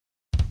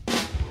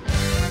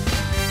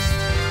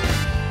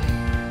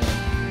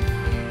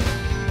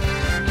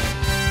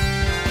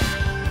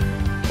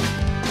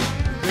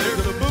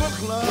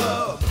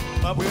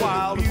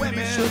wild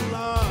women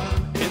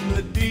in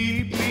the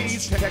deep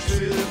East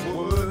Texas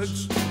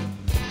woods.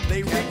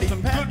 They read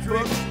some good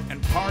books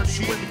and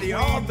party with the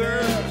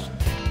authors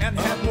and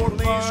have more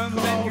fun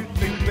than you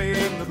think they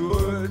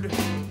could.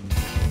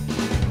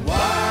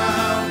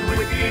 Wild,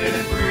 wicked,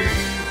 and free,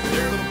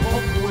 they're the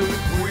Pulpwood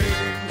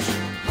Queens.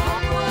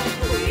 Pulpwood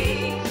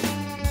Queens.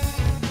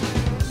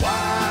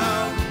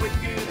 Wild,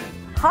 wicked,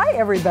 and... Hi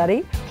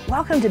everybody,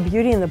 welcome to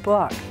Beauty in the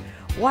Book.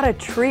 What a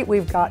treat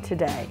we've got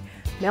today.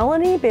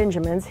 Melanie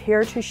Benjamin's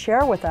here to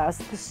share with us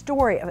the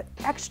story of an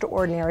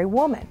extraordinary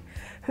woman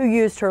who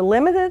used her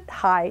limited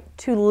height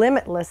to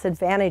limitless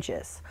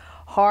advantages.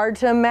 Hard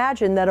to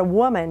imagine that a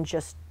woman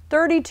just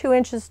 32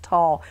 inches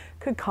tall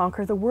could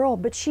conquer the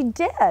world, but she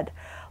did.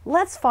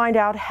 Let's find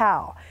out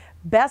how.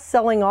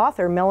 Best-selling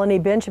author Melanie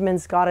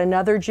Benjamin's got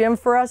another gem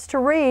for us to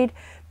read,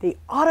 the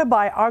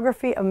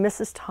autobiography of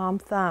Mrs. Tom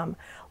Thumb.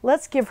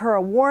 Let's give her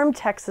a warm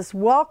Texas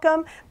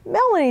welcome.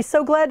 Melanie,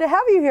 so glad to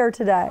have you here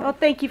today. Well,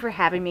 thank you for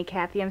having me,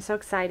 Kathy. I'm so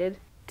excited.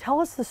 Tell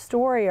us the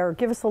story or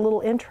give us a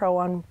little intro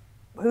on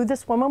who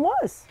this woman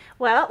was.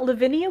 Well,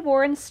 Lavinia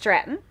Warren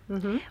Stratton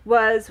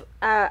was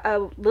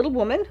a little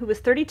woman who was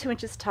 32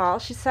 inches tall.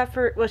 She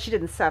suffered, well, she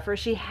didn't suffer,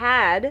 she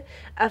had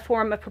a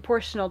form of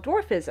proportional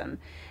dwarfism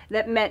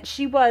that meant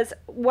she was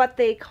what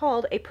they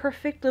called a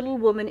perfect little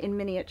woman in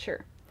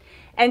miniature.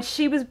 And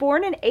she was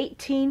born in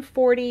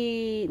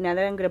 1840, now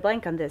that I'm going to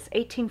blank on this,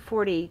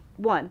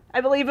 1841,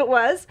 I believe it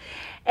was.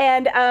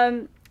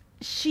 And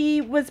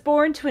she was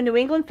born to a New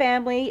England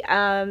family,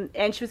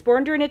 and she was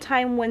born during a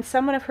time when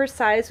someone of her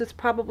size was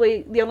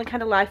probably the only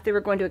kind of life they were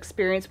going to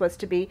experience was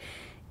to be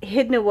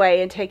hidden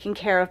away and taken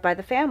care of by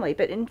the family.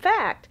 But in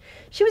fact,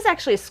 she was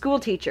actually a school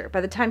teacher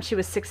by the time she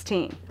was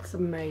 16. It's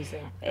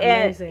amazing.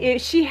 And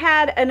she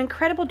had an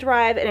incredible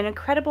drive and an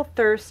incredible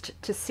thirst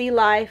to see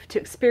life, to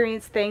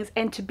experience things,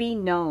 and to be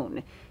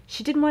known.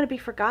 She didn't want to be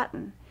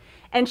forgotten.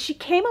 And she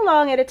came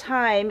along at a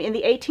time in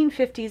the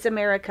 1850s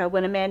America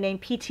when a man named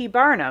P.T.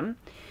 Barnum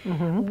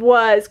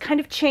was kind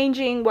of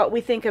changing what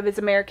we think of as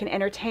American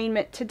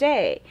entertainment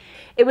today.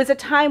 It was a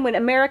time when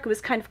America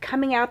was kind of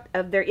coming out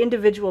of their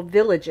individual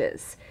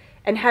villages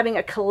and having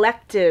a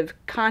collective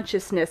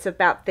consciousness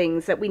about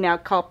things that we now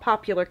call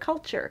popular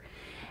culture.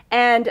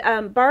 And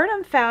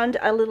Barnum found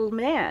a little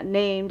man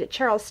named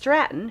Charles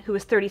Stratton, who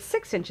was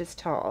 36 inches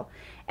tall,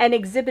 and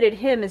exhibited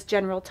him as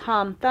General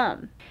Tom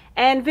Thumb.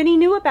 And Vinnie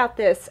knew about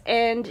this,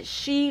 and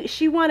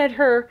she wanted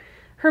her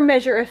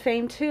measure of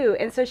fame too,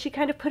 and so she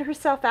kind of put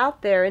herself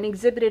out there and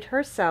exhibited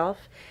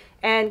herself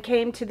and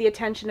came to the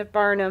attention of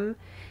Barnum,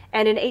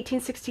 and in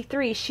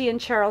 1863 she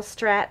and Charles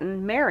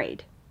Stratton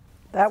married.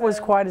 That was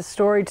quite a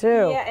story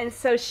too. Yeah, and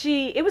so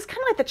it was kind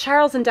of like the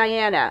Charles and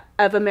Diana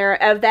of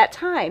that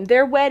time.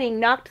 Their wedding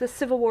knocked the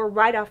Civil War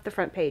right off the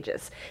front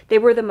pages. They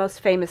were the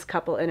most famous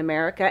couple in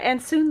America and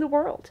soon the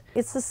world.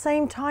 It's the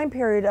same time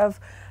period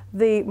of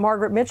the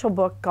Margaret Mitchell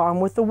book, Gone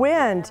with the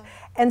Wind. Yeah.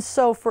 And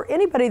so for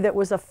anybody that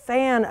was a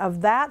fan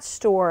of that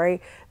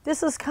story,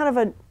 this is kind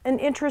of an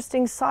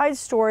interesting side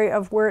story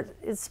of where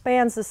it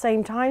spans the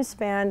same time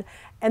span.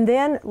 And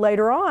then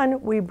later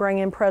on, we bring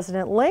in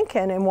President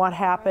Lincoln and what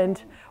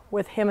happened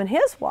with him and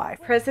his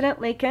wife.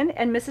 President Lincoln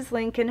and Mrs.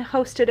 Lincoln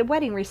hosted a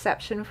wedding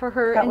reception for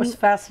her that was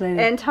fascinating.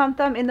 And Tom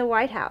Thumb in the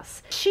White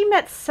House. She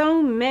met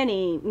so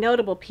many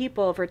notable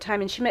people over time,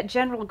 and she met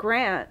General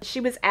Grant. She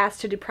was asked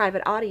to do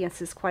private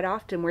audiences quite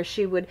often where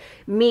she would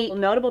meet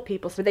notable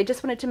people. So they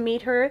just wanted to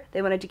meet her,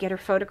 they wanted to get her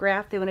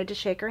photographed, they wanted to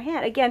shake her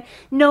hand. Again,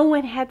 no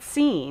one had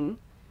seen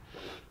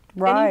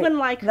anyone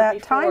like her that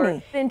before.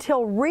 Tiny.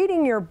 Until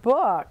reading your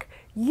book,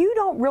 you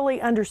don't really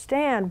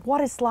understand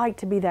what it's like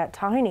to be that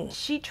tiny.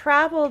 She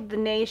traveled the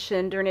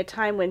nation during a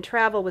time when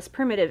travel was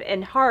primitive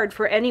and hard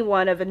for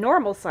anyone of a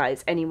normal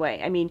size anyway.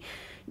 I mean,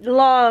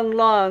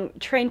 long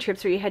train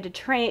trips where you had to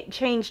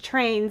change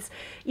trains,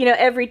 you know,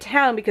 every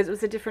town because it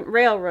was a different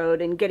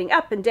railroad, and getting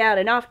up and down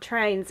and off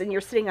trains, and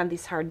you're sitting on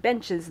these hard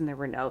benches and there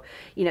were no,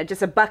 you know,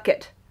 just a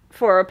bucket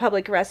for a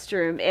public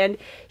restroom. And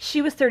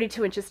she was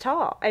 32 inches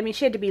tall. I mean,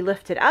 she had to be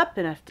lifted up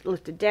and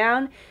lifted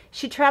down.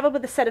 She traveled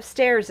with a set of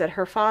stairs that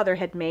her father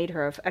had made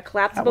her, a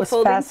collapsible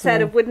folding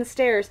set of wooden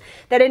stairs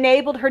that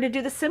enabled her to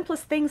do the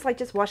simplest things like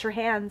just wash her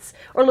hands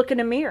or look in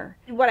a mirror.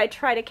 What I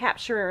try to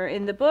capture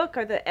in the book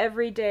are the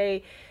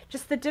everyday,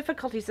 just the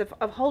difficulties of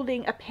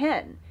holding a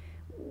pen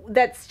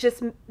that's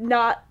just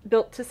not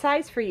built to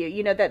size for you.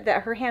 You know, that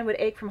her hand would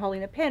ache from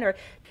holding a pen. Or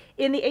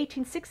in the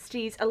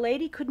 1860s, a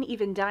lady couldn't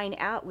even dine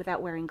out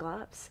without wearing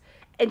gloves.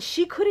 And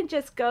she couldn't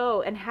just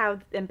go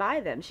and buy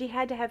them. She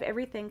had to have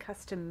everything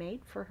custom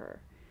made for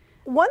her.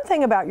 One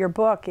thing about your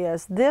book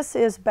is this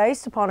is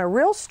based upon a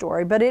real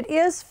story, but it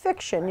is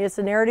fiction. It's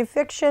a narrative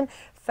fiction,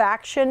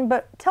 faction,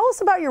 but tell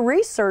us about your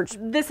research.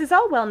 This is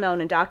all well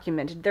known and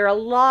documented. There are a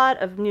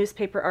lot of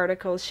newspaper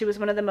articles. She was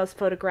one of the most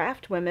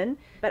photographed women,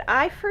 but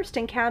I first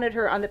encountered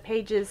her on the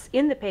pages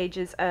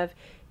of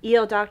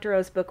E.L.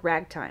 Doctorow's book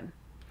Ragtime.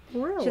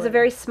 Really? She has a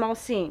very small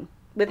scene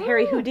with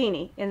Harry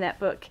Houdini in that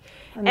book.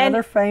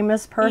 Another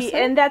famous person.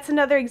 And that's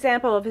another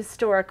example of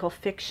historical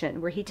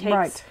fiction where he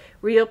takes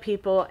real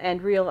people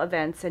and real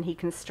events and he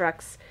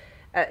constructs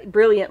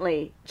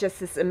brilliantly just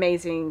this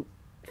amazing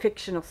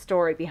fictional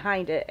story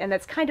behind it, and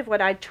that's kind of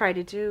what I try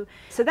to do.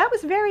 So that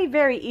was very,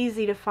 very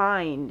easy to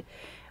find.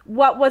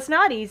 What was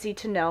not easy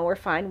to know or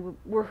find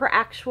were her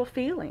actual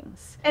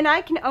feelings. And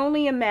I can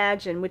only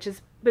imagine,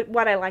 but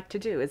what I like to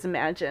do is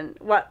imagine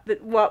what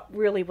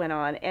really went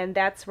on, and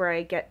that's where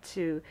I get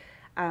to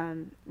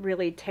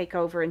really take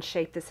over and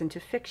shape this into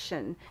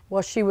fiction.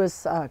 Well, she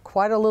was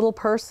quite a little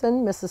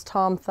person, Mrs.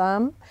 Tom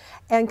Thumb,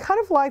 and kind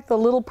of like the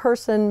little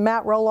person,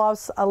 Matt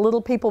Roloff's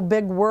Little People,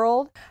 Big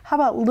World. How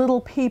about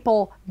Little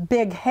People,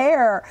 Big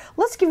Hair?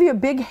 Let's give you a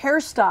big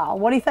hairstyle.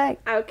 What do you think?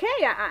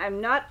 Okay,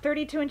 I'm not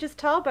 32 inches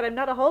tall, but I'm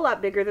not a whole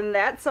lot bigger than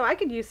that, so I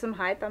could use some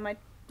height on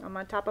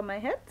my top of my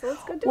head, so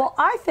let's go do it. Well,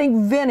 I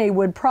think Vinny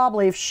would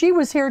probably, if she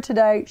was here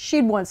today,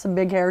 she'd want some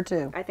big hair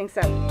too. I think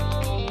so.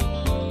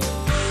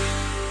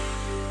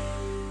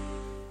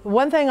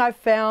 One thing I've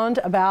found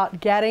about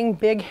getting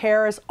big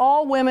hair is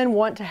all women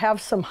want to have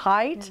some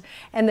height,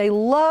 and they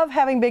love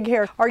having big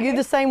hair. Are you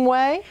the same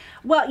way?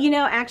 Well, you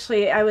know,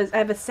 actually, I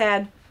have a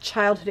sad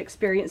childhood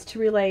experience to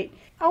relate.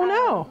 Oh,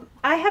 no.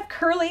 I have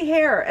curly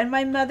hair, and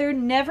my mother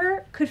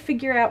never could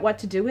figure out what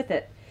to do with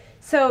it.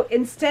 So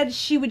instead,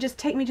 she would just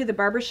take me to the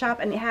barber shop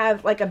and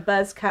have like a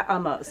buzz cut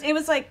almost. It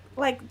was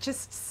like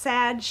just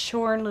sad,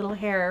 shorn little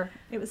hair.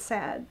 It was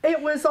sad.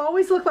 It was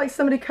always looked like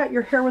somebody cut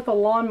your hair with a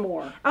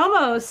lawnmower.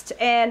 Almost,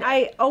 and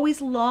I always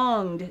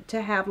longed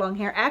to have long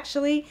hair.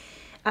 Actually,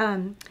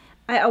 I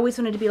always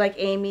wanted to be like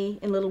Amy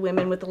in Little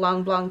Women with the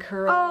long blonde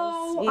curls.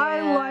 Oh, yeah.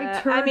 I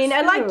liked her I mean, too.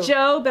 I liked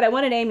Joe, but I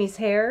wanted Amy's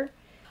hair.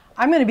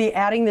 I'm going to be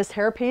adding this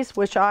hairpiece,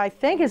 which I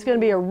think is going to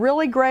be a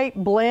really great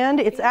blend.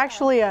 It's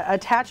actually an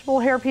attachable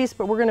hairpiece,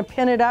 but we're going to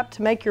pin it up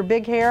to make your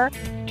big hair.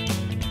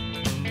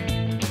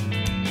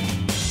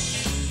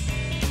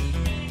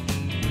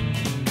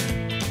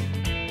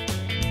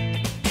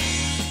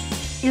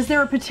 Is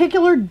there a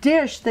particular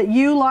dish that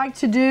you like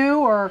to do,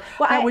 or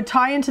that would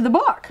tie into the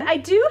book? I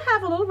do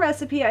have a little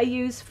recipe I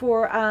use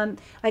for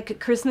like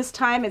Christmas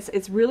time.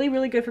 It's really,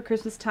 really good for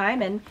Christmas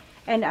time, and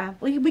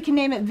we can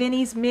name it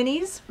Vinnie's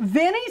Minis.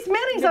 Vinnie's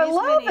Minis, I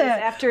love it.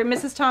 After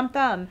Mrs. Tom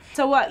Thumb.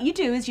 So what you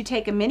do is you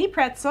take a mini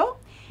pretzel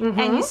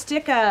and you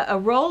stick a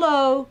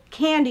Rolo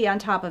candy on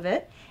top of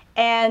it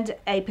and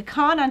a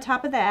pecan on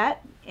top of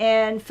that,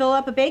 and fill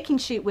up a baking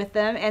sheet with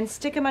them and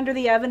stick them under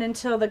the oven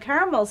until the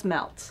caramels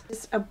melt.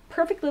 It's a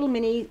perfect little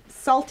mini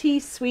salty,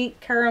 sweet,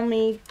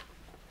 caramelly,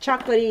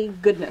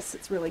 chocolatey goodness.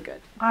 It's really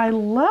good. I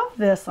love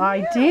this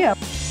idea.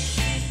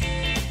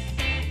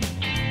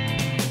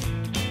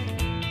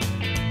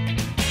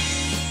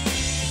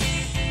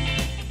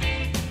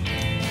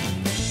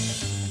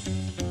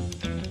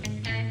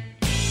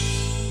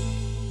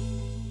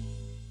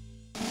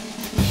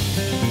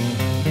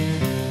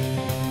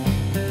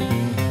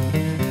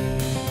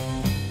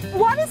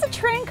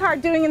 Train car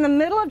doing in the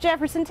middle of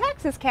Jefferson,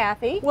 Texas,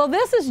 Kathy? Well,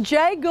 this is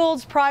Jay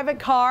Gould's private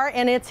car,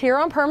 and it's here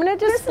on permanent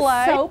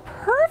display. This is so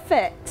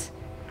perfect.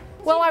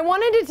 Well, I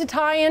wanted it to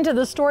tie into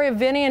the story of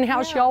Vinnie and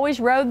how she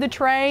always rode the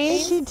train.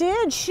 She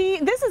did.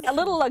 This is a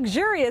little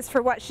luxurious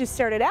for what she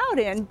started out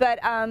in, but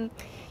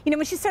you know,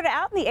 when she started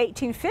out in the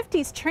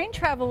 1850s, train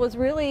travel was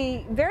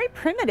really very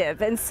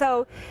primitive, and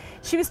so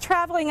she was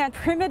traveling on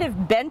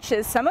primitive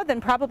benches. Some of them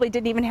probably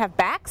didn't even have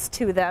backs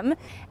to them.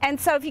 And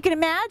so if you can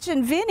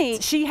imagine Vinnie,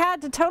 she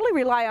had to totally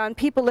rely on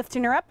people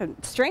lifting her up, and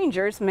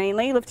strangers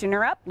mainly, lifting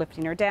her up,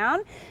 lifting her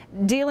down,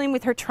 dealing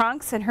with her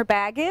trunks and her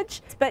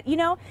baggage. But you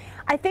know,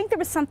 I think there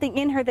was something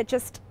in her that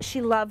just, she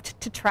loved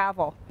to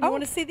travel. You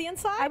want to see the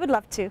inside? I would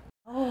love to.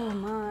 Oh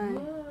my.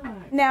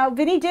 Now,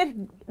 Vinnie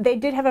they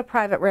did have a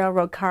private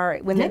railroad car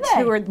when they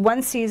toured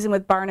one season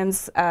with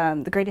Barnum's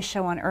The Greatest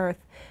Show on Earth.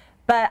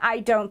 But I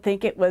don't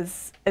think it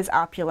was as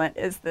opulent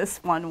as this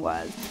one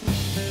was.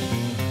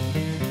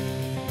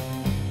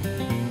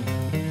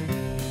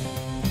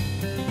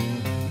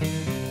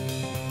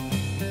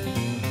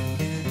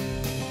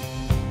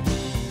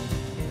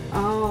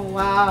 Oh,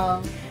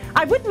 wow.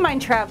 I wouldn't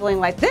mind traveling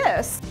like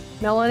this.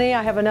 Melanie,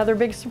 I have another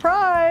big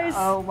surprise.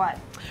 Oh, what?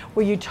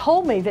 Well, you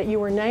told me that you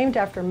were named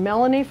after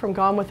Melanie from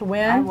Gone with the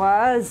Wind. I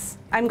was.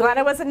 I'm glad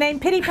I wasn't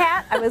named Pitty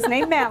Pat. I was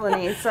named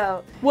Melanie,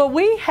 so. Well,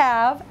 we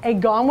have a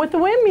Gone with the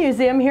Wind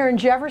museum here in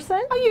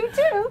Jefferson. Oh, you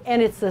do?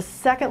 And it's the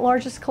second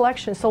largest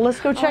collection, so let's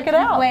go check it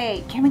out.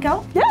 Wait, can we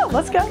go? Yeah,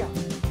 let's go.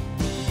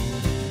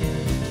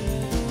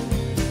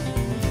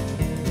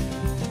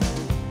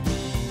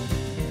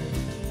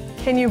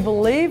 Can you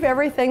believe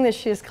everything that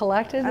she has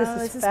collected?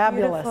 This is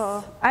fabulous.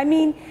 Beautiful. I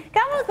mean,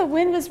 Gone with the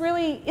Wind was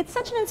really, it's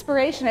such an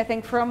inspiration, I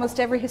think, for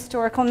almost every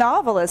historical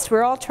novelist.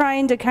 We're all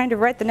trying to kind of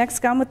write the next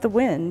Gone with the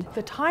Wind.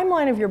 The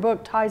timeline of your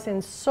book ties in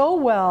so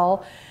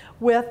well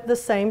with the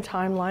same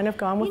timeline of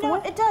Gone with the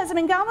Wind. It does. I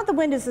mean, Gone with the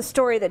Wind is a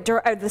story that,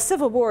 the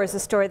Civil War is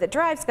a story that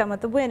drives Gone with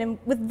the Wind, and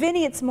with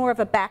Vinnie it's more of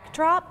a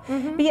backdrop,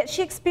 but yet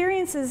she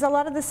experiences a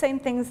lot of the same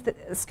things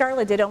that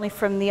Scarlett did, only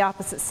from the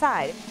opposite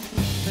side.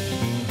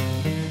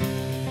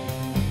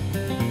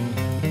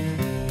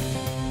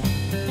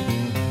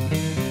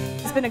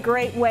 It's been a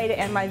great way to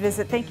end my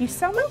visit. Thank you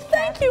so much.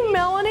 Thank you,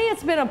 Melanie.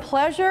 It's been a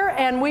pleasure,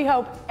 and we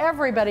hope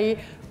everybody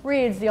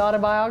reads the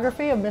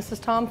autobiography of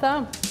Mrs. Tom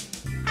Thumb.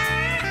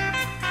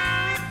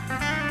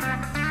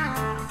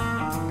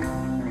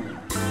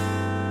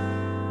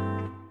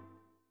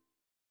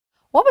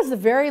 What was the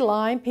very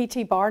line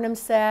P.T. Barnum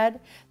said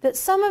that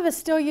some of us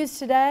still use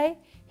today?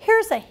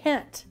 Here's a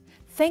hint.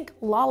 Think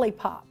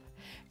lollipop.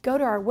 Go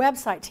to our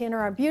website to enter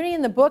our Beauty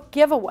in the Book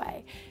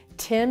giveaway.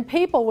 10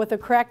 people with the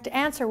correct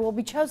answer will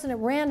be chosen at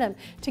random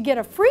to get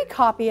a free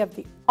copy of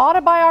the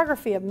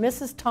autobiography of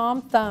Mrs.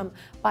 Tom Thumb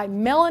by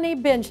Melanie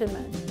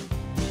Benjamin.